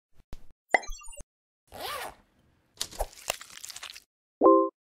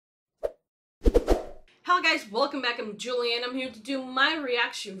Hello guys, welcome back. I'm Julie and I'm here to do my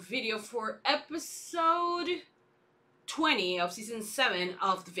reaction video for episode 20 of season 7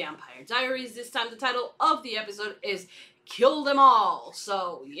 of the Vampire Diaries. This time the title of the episode is Kill Them All.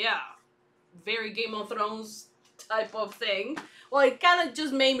 So yeah, very Game of Thrones type of thing. Well, it kind of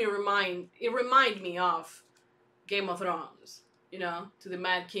just made me remind me of Game of Thrones, you know, to the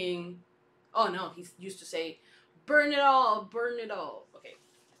Mad King. Oh no, he used to say, burn it all, burn it all. Okay.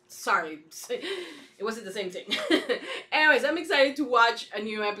 Sorry, it wasn't the same thing. Anyways, I'm excited to watch a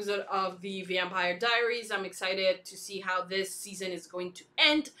new episode of the Vampire Diaries. I'm excited to see how this season is going to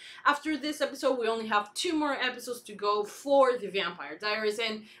end. After this episode, we only have 2 more episodes to go for the Vampire Diaries.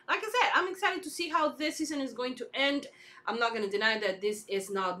 And like I said, I'm excited to see how this season is going to end. I'm not going to deny that this is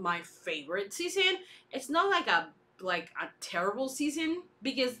not my favorite season. It's not like a terrible season,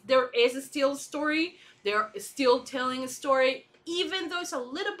 because there is a still story. They're still telling a story. Even though it's a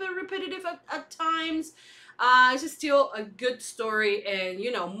little bit repetitive at times, it's still a good story. And,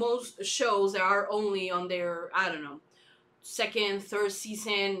 you know, most shows are only on their, I don't know, 2nd, 3rd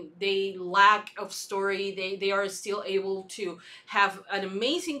season. They lack of story. They are still able to have an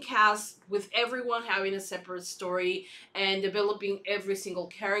amazing cast with everyone having a separate story and developing every single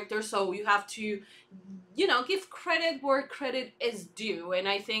character. So you have to, you know, give credit where credit is due. And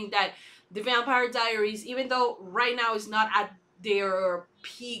I think that the Vampire Diaries, even though right now is not at their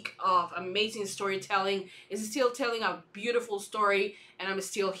peak of amazing storytelling, is still telling a beautiful story, and I'm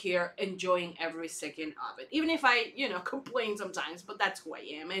still here enjoying every second of it. Even if I, you know, complain sometimes, but that's who I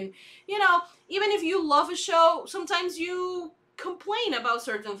am. And, you know, even if you love a show, sometimes you complain about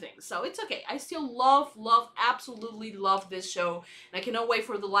certain things. So it's okay. I still absolutely love this show. And I cannot wait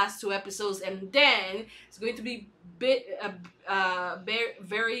for the last 2 episodes. And then it's going to be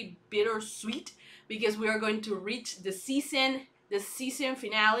very bittersweet, because we are going to reach the season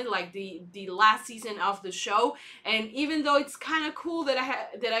finale, like the last season of the show. And even though it's kind of cool that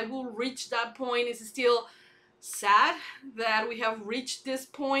I will reach that point, it's still sad that we have reached this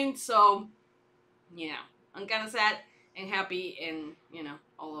point. So yeah, I'm kind of sad and happy and, you know,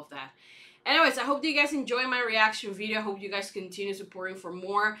 all of that. Anyways, I hope that you guys enjoy my reaction video. I hope you guys continue supporting for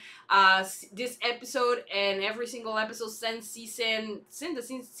more. This episode and every single episode since the season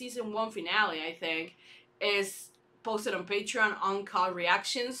 1 finale, I think, is posted on Patreon, uncut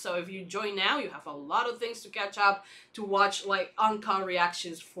reactions. So if you join now, you have a lot of things to catch up, to watch, like uncut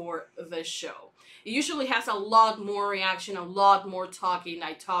reactions for the show. It usually has a lot more reaction, a lot more talking.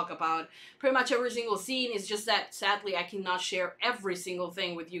 I talk about pretty much every single scene. It's just that sadly I cannot share every single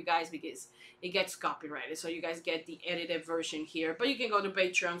thing with you guys because it gets copyrighted. So you guys get the edited version here. But you can go to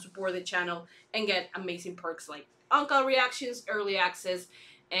Patreon, support the channel, and get amazing perks like uncut reactions, early access,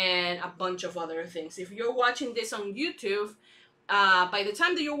 and a bunch of other things. If you're watching this on YouTube, by the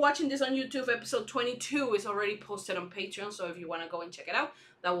time that you're watching this on YouTube, episode 22 is already posted on Patreon. So if you want to go and check it out,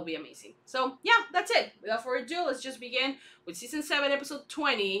 that will be amazing. So yeah, that's it. Without further ado, let's just begin with season 7, episode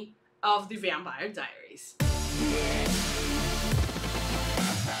 20 of the Vampire Diaries.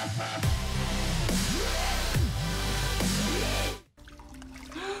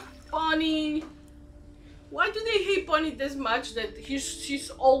 Bonnie! Why do they hate Bonnie this much that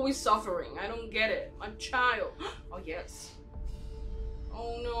she's always suffering? I don't get it. My child. Oh yes.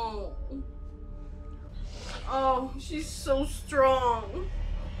 Oh no. Oh, she's so strong.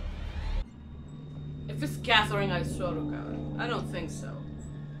 If it's Catherine, I swear to God. I don't think so.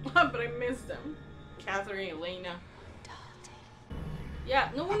 But I miss them. Catherine, Elena. Yeah,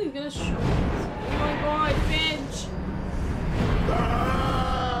 no one is gonna show us. Oh my God, bitch!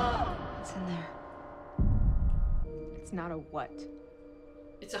 What's in there? It's not a what.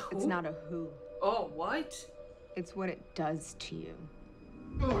 It's a who? It's not a who. Oh, what? It's what it does to you.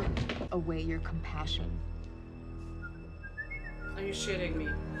 Away your compassion. Are you shitting me?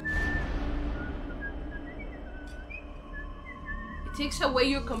 It takes away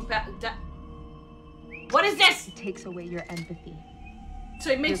your What is this? It takes away your empathy.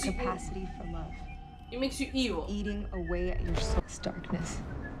 So it makes your capacity for love. It makes you evil. Eating away at your soul's darkness.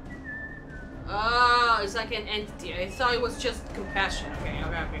 Oh, it's like an entity. I thought it was just compassion. Okay.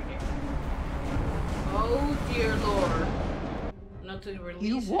 Oh dear Lord. Not to release.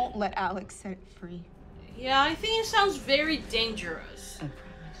 You won't let Alex set it free. Yeah, I think it sounds very dangerous. I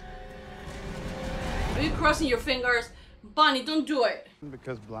promise. Are you crossing your fingers? Bonnie, don't do it.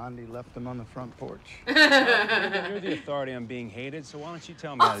 Because Blondie left them on the front porch. You're the authority on being hated, so why don't you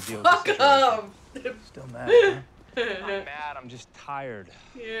tell me how to deal with this situation? Fuck off! Still mad, huh? I'm not mad, I'm just tired.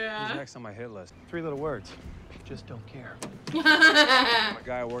 Yeah. Who's next on my hit list? 3 little words. Just don't care. I'm a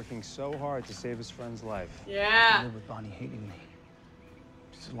guy working so hard to save his friend's life. Yeah. I live with Bonnie hating me.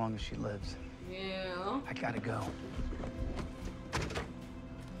 Just as long as she lives. Yeah. I gotta go.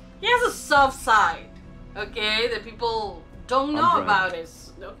 He has a soft side, okay, that people don't know about.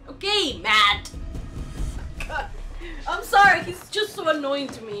 Is okay, Matt. God. I'm sorry, he's just so annoying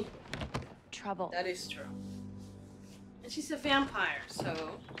to me. Trouble. That is true. And she's a vampire, so.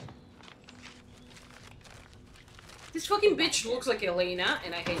 This fucking bitch looks like Elena,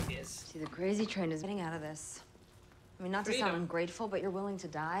 and I hate this. See, the crazy train is getting out of this. I mean, not to sound ungrateful, but you're willing to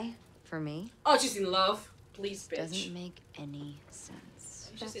die for me? Oh, she's in love. Please, bitch. Doesn't make any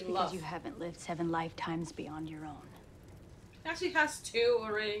sense. She's in because love. you haven't lived 7 lifetimes beyond your own. Actually has 2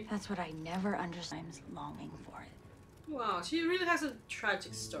 already. That's what I never understood. I'm longing for it. Wow, she really has a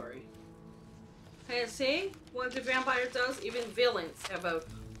tragic story. I say, what the vampire does, even villains have a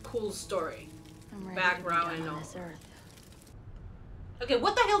cool story. I'm ready Background to be and done on all. this earth. Okay,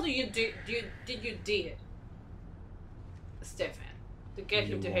 what the hell did you did, Stefan, to get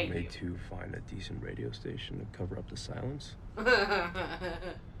him to hate you? You want me to find a decent radio station to cover up the silence?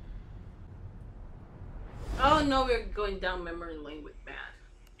 Oh no, we're going down memory lane with Matt.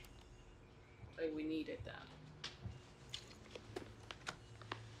 Like we needed that.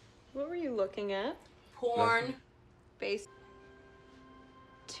 What were you looking at? Porn. Base.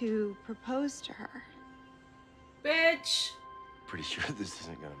 To propose to her. Bitch. Pretty sure this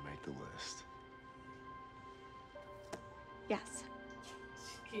isn't gonna make the list. Yes.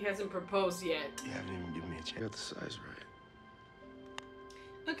 He hasn't proposed yet. You haven't even given me a chance. You got the size right.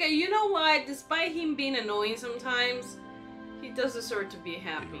 Okay, you know what? Despite him being annoying sometimes, he does deserve to be Are you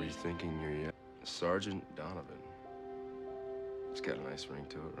happy. rethinking your Sergeant Donovan? It's got a nice ring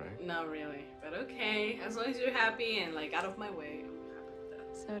to it, right? Not really, but okay. As long as you're happy and like out of my way, I'm happy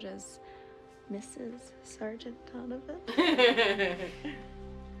with So does Mrs. Sergeant Donovan. that.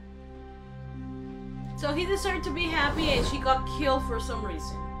 So he deserved to be happy, and she got killed for some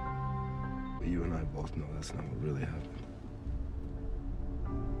reason. But you and I both know that's not what really happened.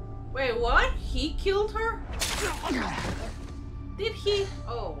 Wait, what? He killed her? Did he?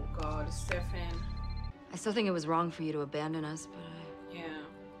 Oh God, Stefan. I still think it was wrong for you to abandon us, but Yeah.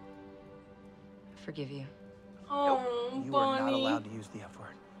 I forgive you. Oh, You are not Bonnie. allowed to use the F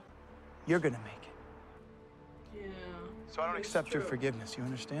word. You're gonna make it. Yeah. So I don't It's accept your true. forgiveness, you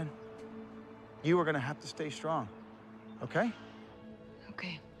understand? You are gonna have to stay strong, okay?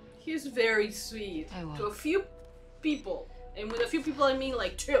 Okay. He's very sweet I will. to a few people, and with a few people I mean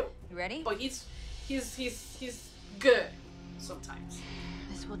like 2. You ready? But he's good sometimes.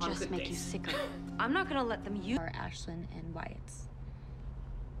 This will On just good make you days. sicker. I'm not gonna let them use. Or Ashlyn and Wyatt's.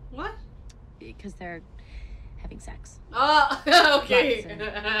 What? Because they're having sex. Oh, okay.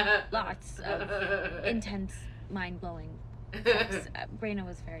 Lots of intense, mind-blowing sex. Brayna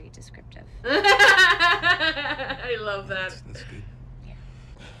was very descriptive. I love that. That's good.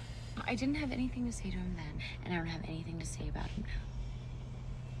 I didn't have anything to say to him then, and I don't have anything to say about him now.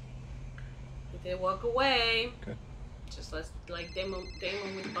 They walk away. Good. Just like Damon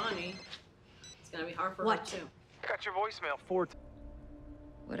with Bonnie. It's gonna be hard for What? her too. Got your voicemail 4 times.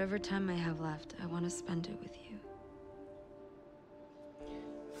 Whatever time I have left, I want to spend it with you.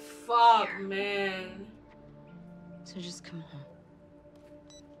 Fuck, man. So just come home.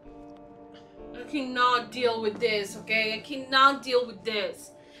 I cannot deal with this, okay? I cannot deal with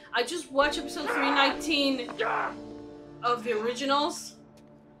this. I just watched episode 319 of the originals.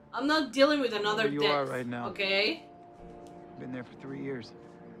 I'm not dealing with another Where you death, are right now. okay? Been there for 3 years.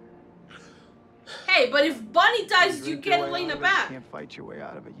 Hey, but if Bonnie dies, you drink your get way Elena out of it. back. You can't fight your way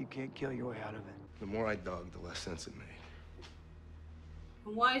out of it. You can't kill your way out of it. The more I dug, the less sense it made.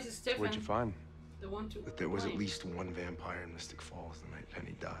 And why is it Stefan What'd you find? the one to That there was at blame? least one vampire in Mystic Falls the night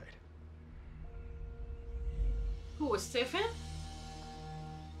Penny died. Who was Stefan?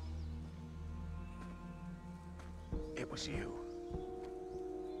 It was you.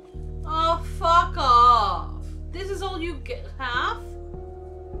 Oh, fuck off. This is all you have?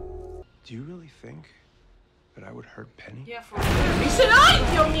 Do you really think that I would hurt Penny? Yeah, for real. He said, ay,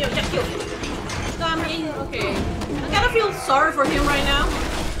 Dios mío, ya killed him. I mean, okay. I kind of feel sorry for him right now.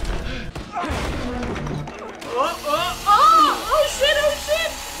 Oh, shit, oh,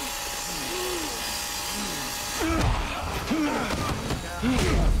 shit.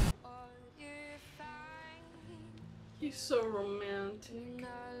 He's so romantic.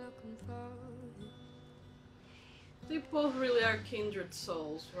 They both really are kindred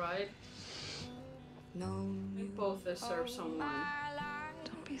souls, right? They both deserve someone.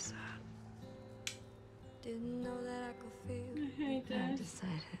 Don't be sad. I hate I've that.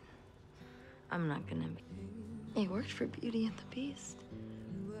 decided. I'm not gonna be. It worked for Beauty and the Beast.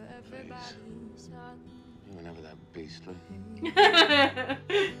 Please. You were never that beastly.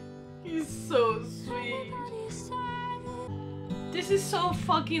 He's so sweet. This is so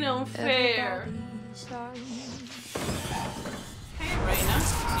fucking unfair. Hey, Reina.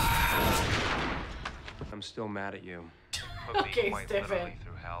 I'm still mad at you. Okay, Stefan.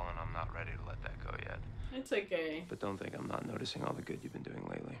 Through hell, and I'm not ready to let that go yet. It's okay. But don't think I'm not noticing all the good you've been doing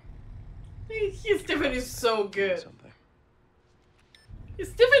lately. Stefan is so good. Something.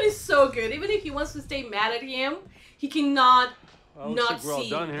 Stefan is so good. Even if he wants to stay mad at him, he cannot Well, not looks like we're all see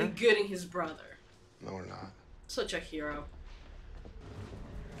done the here. good in his brother. No, we're not. Such a hero.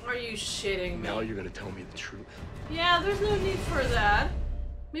 Are you shitting me? Now you're gonna tell me the truth. Yeah, there's no need for that.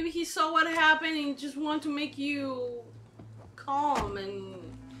 Maybe he saw what happened and just wanted to make you calm and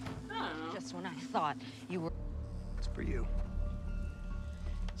I don't know. Just when I thought you were... It's for you.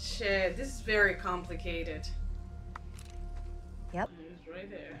 Shit, this is very complicated. Yep. It's right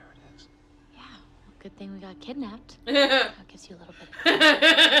there. Yeah, well, good thing we got kidnapped. I That gives you a little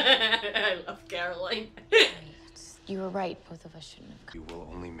bit. love Caroline. You were right. Both of us shouldn't have. You will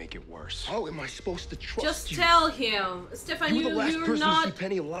only make it worse. How am I supposed to trust Just you? tell him. Stefan, You were the last you're person not... to see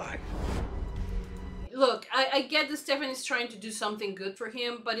Penny alive. Look, I get that Stefan is trying to do something good for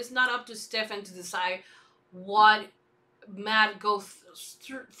him, but it's not up to Stefan to decide what Matt goes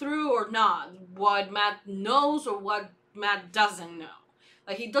through or not. What Matt knows or what Matt doesn't know.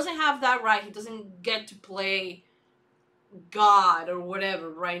 Like, he doesn't have that right. He doesn't get to play God or whatever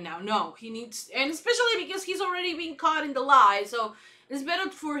right now. No, he needs... And especially because he's already been caught in the lie, so it's better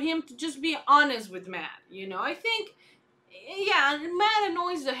for him to just be honest with Matt, you know? I think... Yeah, Matt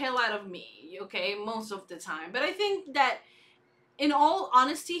annoys the hell out of me, okay, most of the time. But I think that, in all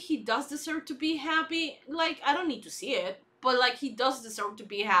honesty, he does deserve to be happy. Like, I don't need to see it, but, like, he does deserve to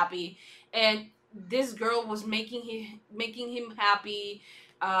be happy. And this girl was making him happy.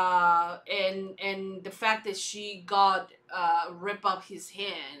 And the fact that she got rip up his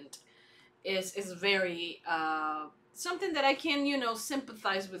hand is very... something that I can, you know,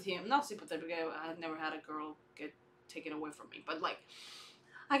 sympathize with him. Not sympathize, because I've never had a girl get taken away from me, but like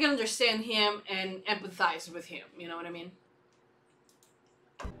I can understand him and empathize with him, you know what I mean?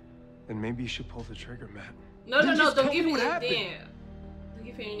 Then maybe you should pull the trigger, Matt. No, just don't tell give me me what an happened. idea. Don't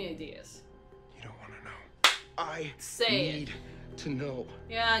give me any ideas. You don't want to know. I Say need to know.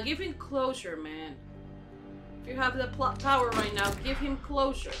 Yeah, give him closure, man. If you have the power right now, give him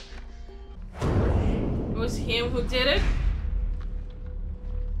closure. It was him who did it?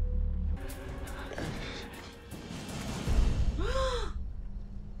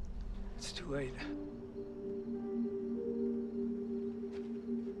 It's too late.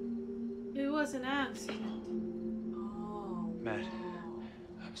 It was an accident. Oh. Matt,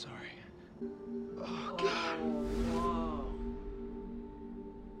 I'm sorry. Oh, God. Oh.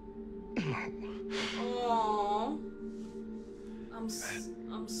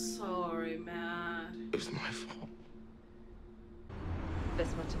 I'm sorry, Matt. It was my fault.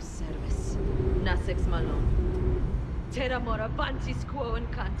 Vesmatos servis. Nasex malon. Terra mora vantis quo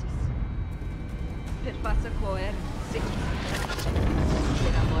incantis. Per passa quo er sic.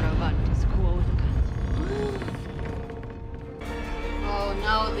 Terra mora vantis quo incantis. Oh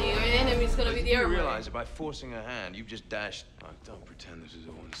no, the enemy's gonna be the You airway. realize that by forcing her hand, you've just dashed... Oh, don't pretend this is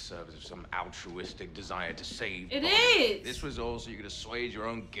all in service of some altruistic desire to save... It Bonnie. is! This was all so you could assuage your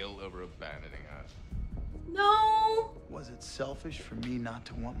own guilt over abandoning her. No! Was it selfish for me not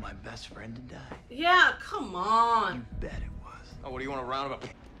to want my best friend to die? Yeah, come on. You bet it was. Oh, what do you want to round up?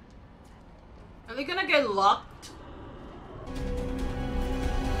 Are they gonna get locked?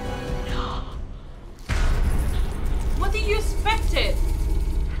 What did you expect it?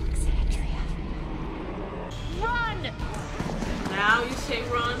 Alexandria. Run! Now you say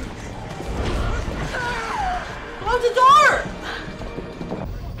run. Close the door!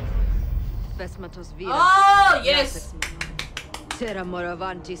 Vesmatos vira. Oh, yes! Terra mora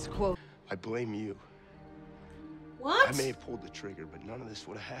vantis quo. I blame you. What? I may have pulled the trigger, but none of this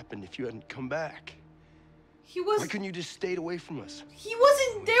would have happened if you hadn't come back. He was... Why couldn't you just stayed away from us? He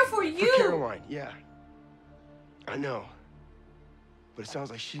wasn't there for you! For Caroline, yeah. I know. But it sounds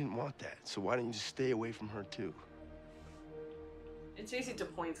like she didn't want that, so why didn't you just stay away from her too? It's easy to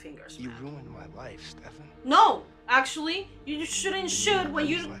point fingers, You man. ruined my life, Stefan. No! Actually, you shouldn't should when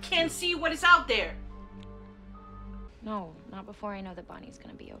you can't see what is out there. No, not before I know that Bonnie's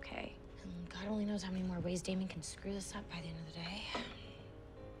gonna be okay. And God only knows how many more ways Damon can screw this up by the end of the day.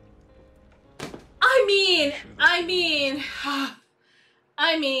 I mean,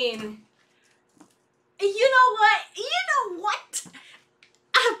 you know what?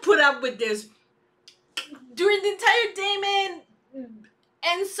 I put up with this during the entire Damon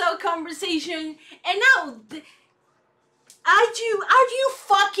and so conversation, and now Are you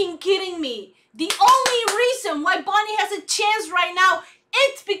fucking kidding me? The only reason why Bonnie has a chance right now,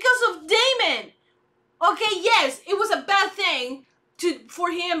 it's because of Damon. Okay, yes, it was a bad thing for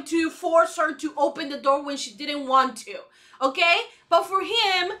him to force her to open the door when she didn't want to. Okay? But for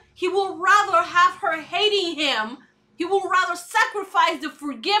him, he will rather have her hating him. He will rather sacrifice the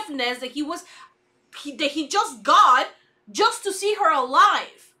forgiveness that he just got just to see her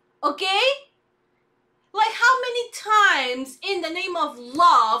alive. Okay? Like, how many times in the name of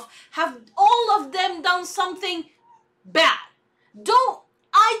love have all of them done something bad?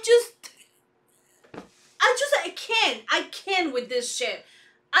 I can't with this shit.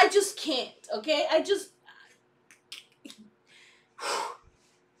 I just can't, okay? I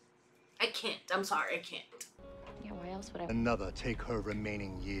can't. I'm sorry, I can't. Yeah, why else would I? Another take her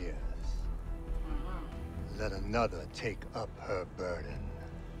remaining years. Let another take up her burden.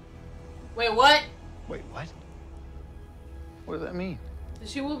 Wait, what? Wait, what? What does that mean?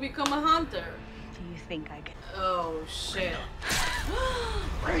 She will become a hunter. Do you think I can? Oh, shit.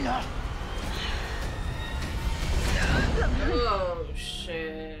 Raina! Oh,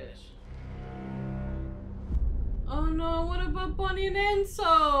 shit. Oh, no. What about Bonnie and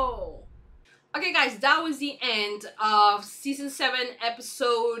Enzo? Okay, guys, that was the end of Season 7,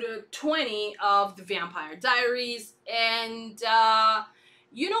 Episode 20 of The Vampire Diaries. And,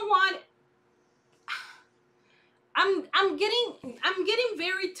 you know what? I'm getting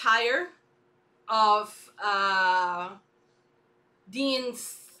very tired of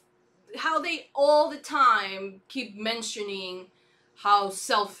Dean's, how they all the time keep mentioning how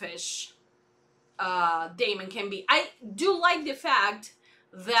selfish Damon can be. I do like the fact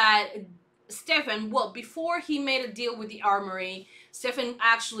that Stefan, well, before he made a deal with the Armory, Stefan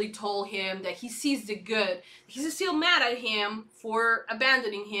actually told him that he sees the good. He's still mad at him for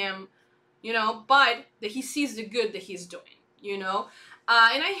abandoning him, you know, but that he sees the good that he's doing, you know.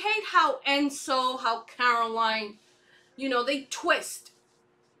 And I hate how Enzo, how Caroline, you know, they twist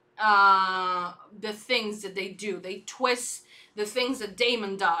the things that they do. They twist the things that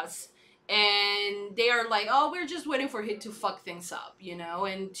Damon does. And they are like, oh, we're just waiting for him to fuck things up, you know,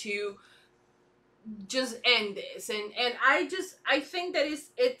 and to just end this. And I think that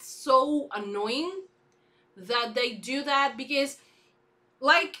it's so annoying that they do that, because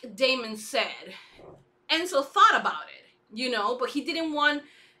like Damon said, Enzo thought about it, you know, but he didn't want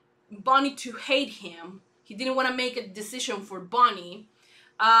Bonnie to hate him. He didn't want to make a decision for Bonnie.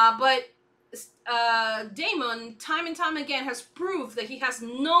 But Damon, time and time again, has proved that he has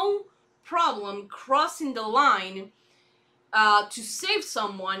no problem crossing the line to save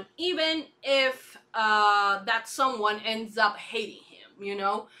someone, even if that someone ends up hating him, you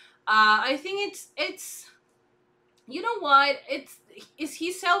know. I think it's you know what, is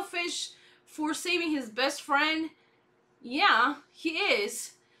he selfish for saving his best friend? Yeah, he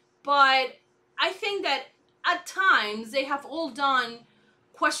is. But I think that at times they have all done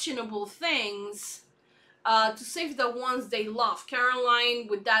questionable things to save the ones they love. Caroline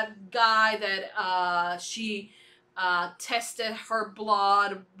with that guy that she tested her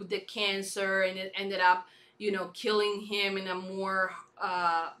blood with the cancer, and it ended up, you know, killing him in a more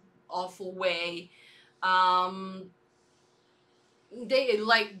awful way. They,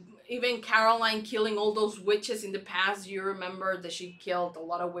 like, even Caroline killing all those witches in the past. You remember that she killed a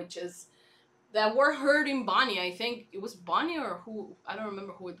lot of witches that were hurting Bonnie. I think it was Bonnie or who, I don't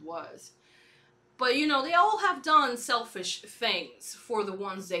remember who it was. But, you know, they all have done selfish things for the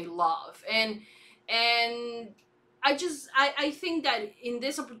ones they love. And I think that in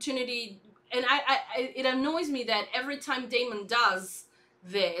this opportunity, and it annoys me that every time Damon does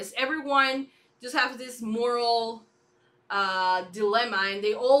this, everyone just has this moral dilemma, and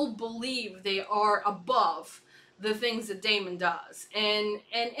they all believe they are above the things that Damon does. And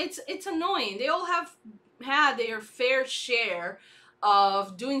it's annoying. They all have had their fair share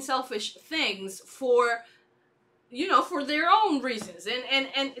of doing selfish things for, you know, for their own reasons,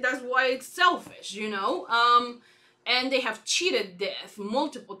 and that's why it's selfish, you know. And they have cheated death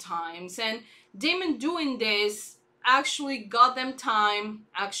multiple times, and Damon doing this actually got them time,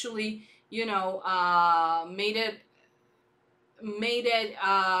 actually, you know, made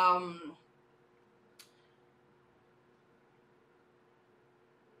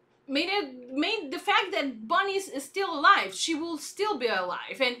the fact that Bonnie is still alive, she will still be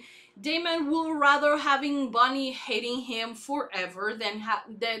alive, and Damon will rather having Bonnie hating him forever than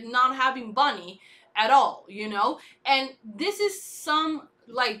not having Bonnie at all, you know. And this is some,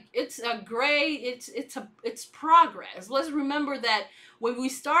 like, it's a great, it's progress. Let's remember that when we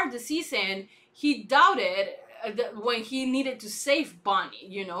start the season, he doubted when he needed to save Bonnie,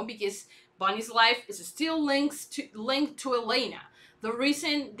 you know, because Bonnie's life is still linked to Elena. The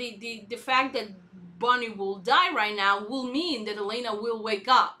reason, the fact that Bonnie will die right now will mean that Elena will wake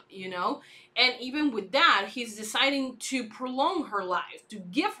up, you know, and even with that, he's deciding to prolong her life, to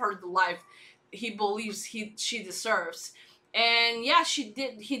give her the life he believes she deserves. And yeah, he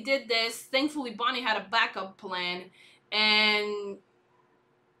did this. Thankfully, Bonnie had a backup plan, and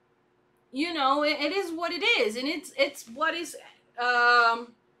you know, it is what it is, and it's what is. I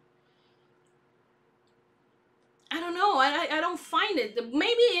don't know. I don't find it.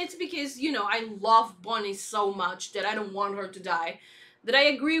 Maybe it's because, you know, I love Bonnie so much that I don't want her to die. That I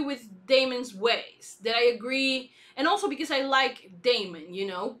agree with Damon's ways. That I agree, and also because I like Damon, you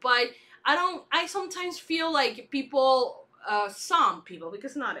know. But I sometimes feel like people, some people,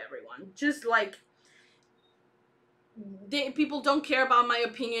 because not everyone, just like people don't care about my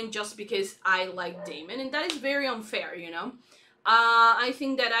opinion just because I like Damon, and that is very unfair, you know. I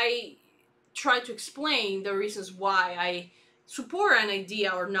think that I try to explain the reasons why I support an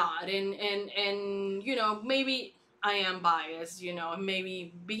idea or not, and you know, maybe I am biased, you know,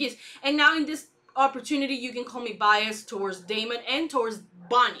 maybe because, and now in this opportunity you can call me biased towards Damon and towards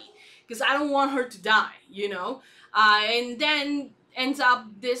Bonnie, because I don't want her to die, you know. And then ends up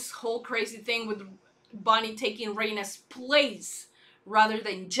this whole crazy thing with Bonnie taking Reina's place rather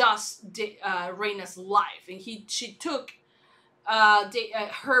than just Reina's life, and she took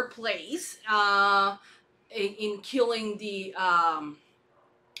her place in killing the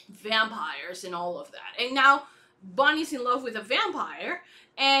vampires and all of that. And now Bonnie's in love with a vampire.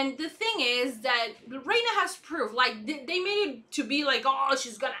 And the thing is that Reina has proof. Like, they made it to be like, oh,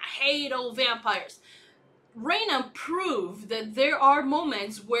 she's gonna hate all vampires. Reina proved that there are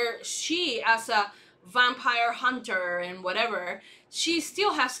moments where she, as a vampire hunter and whatever, she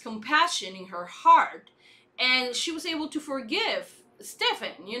still has compassion in her heart. And she was able to forgive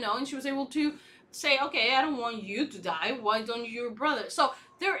Stefan, you know, and she was able to say, okay, I don't want you to die. Why don't your brother? So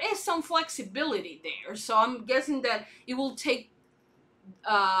there is some flexibility there. So I'm guessing that it will take,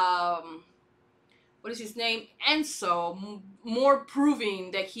 what is his name? Enzo, more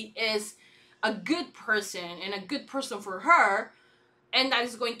proving that he is a good person and a good person for her, and that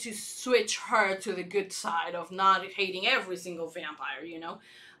is going to switch her to the good side of not hating every single vampire, you know.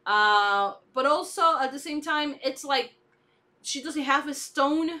 But also at the same time, it's like she doesn't have a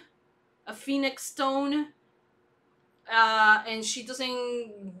stone, a phoenix stone, and she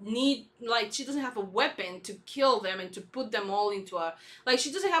doesn't need, like, she doesn't have a weapon to kill them and to put them all into a, like,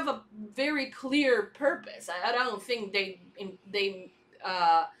 she doesn't have a very clear purpose. I don't think they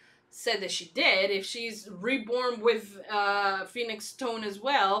said that she did. If she's reborn with Phoenix Stone as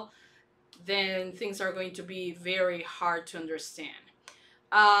well, then things are going to be very hard to understand.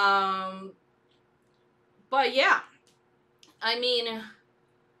 But yeah, I mean,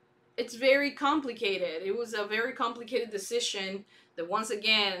 it's very complicated. It was a very complicated decision that, once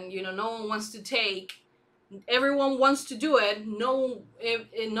again, you know, no one wants to take. Everyone wants to do it. No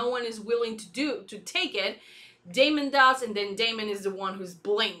one is willing to take it. Damon does, and then Damon is the one who's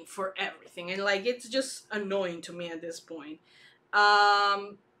blamed for everything, and like, it's just annoying to me at this point.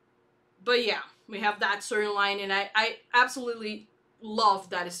 But yeah, we have that storyline, and I absolutely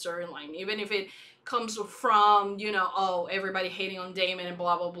love that storyline, even if it comes from, you know, oh, everybody hating on Damon and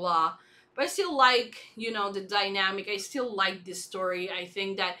blah blah blah. But I still like, you know, the dynamic. I still like this story. I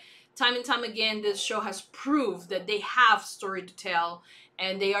think that time and time again, this show has proved that they have story to tell,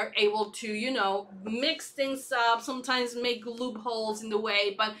 and they are able to, you know, mix things up, sometimes make loopholes in the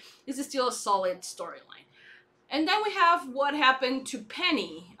way, but this is still a solid storyline. And then we have what happened to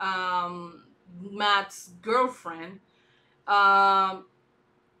Penny, Matt's girlfriend. And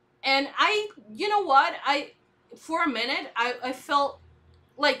you know what? For a minute, I felt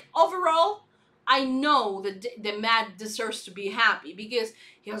like, overall, I know that Matt deserves to be happy because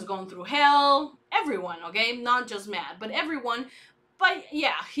he has gone through hell. Everyone, okay? Not just Matt, but everyone. But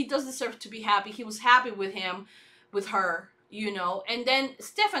yeah, he does deserve to be happy. He was happy with her, you know. And then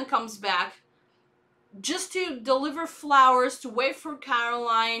Stefan comes back just to deliver flowers, to wait for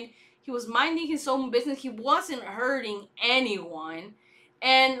Caroline. He was minding his own business. He wasn't hurting anyone.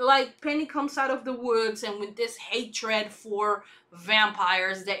 And like, Penny comes out of the woods, and with this hatred for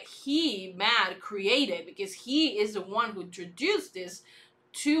vampires that Matt created, because he is the one who introduced this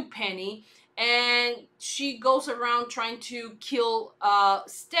to Penny, and she goes around trying to kill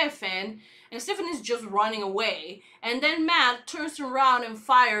Stefan, and Stefan is just running away. And then Matt turns around and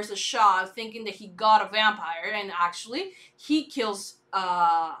fires a shot, thinking that he got a vampire, and actually he kills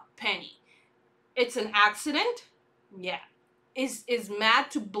Penny. It's an accident? Yeah. Is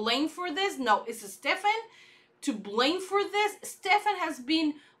Matt to blame for this? No. Is it Stefan? to blame for this. Stefan has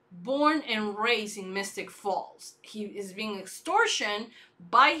been born and raised in Mystic Falls. He is being extortioned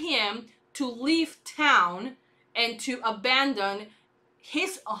by him to leave town and to abandon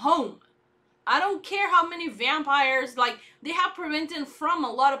his home. I don't care how many vampires, like, they have prevented from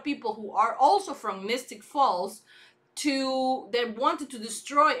a lot of people who are also from Mystic Falls that wanted to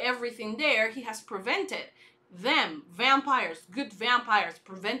destroy everything there. He has prevented them, vampires, good vampires,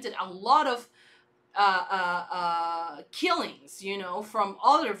 prevented a lot of killings, you know, from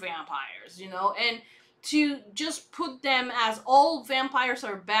other vampires, you know, and to just put them as all vampires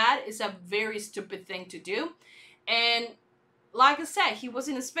are bad is a very stupid thing to do. And like I said, he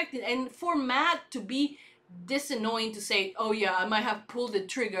wasn't expecting, and for Matt to be this annoying to say, oh yeah, I might have pulled the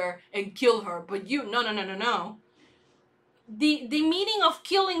trigger and killed her, but you, no. The meaning of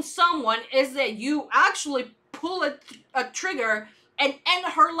killing someone is that you actually pull a trigger and end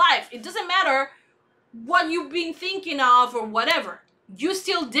her life. It doesn't matter what you've been thinking of or whatever. You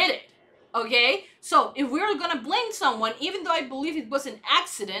still did it, okay? So if we're gonna blame someone, even though I believe it was an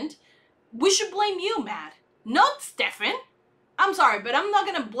accident, we should blame you, Matt, not Stefan. I'm sorry, but I'm not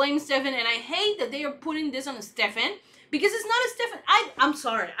gonna blame Stefan, and I hate that they are putting this on Stefan, because it's not a Stefan. I'm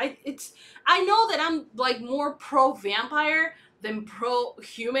sorry. I know that I'm like more pro vampire than pro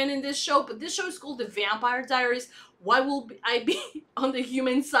human in this show, but this show is called The Vampire Diaries. Why will I be on the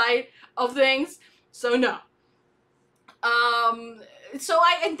human side of things? So no. So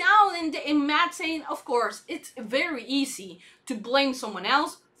I now in Matt saying, of course, it's very easy to blame someone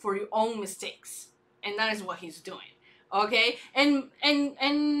else for your own mistakes, and that is what he's doing. Okay, and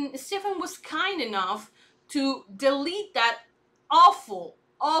Stefan was kind enough to delete that awful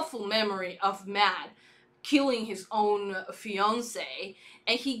memory of Matt killing his own fiance,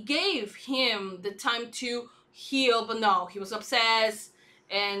 and he gave him the time to heal. But no, he was obsessed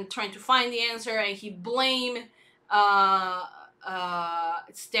and trying to find the answer, and he blamed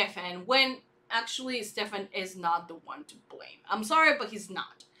Stefan, when actually Stefan is not the one to blame. I'm sorry, but he's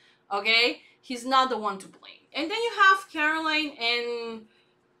not. Okay, he's not the one to blame. And then you have Caroline and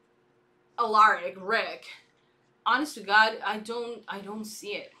Alaric, Rick. Honest to God, I don't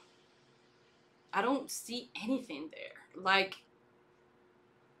see it. I don't see anything there. Like,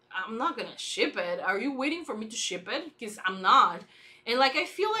 I'm not gonna ship it. Are you waiting for me to ship it? Because I'm not. And like, I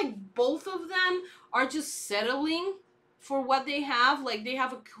feel like both of them are just settling for what they have. Like, they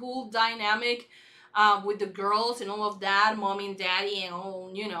have a cool dynamic with the girls and all of that, mommy and daddy and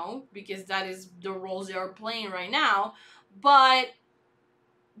all, you know, because that is the roles they are playing right now. But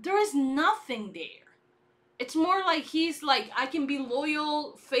there is nothing there. It's more like he's like, I can be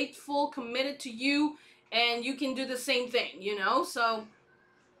loyal, faithful, committed to you, and you can do the same thing, you know? So,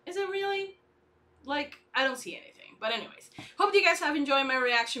 is it really? Like, I don't see anything. But anyways, hope you guys have enjoyed my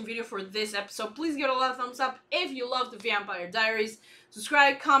reaction video for this episode. Please give it a lot of thumbs up if you love The Vampire Diaries.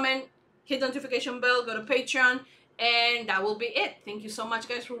 Subscribe, comment, hit the notification bell, go to Patreon, and that will be it. Thank you so much,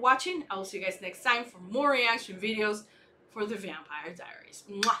 guys, for watching. I will see you guys next time for more reaction videos for The Vampire Diaries.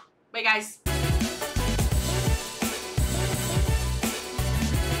 Mwah! Bye, guys.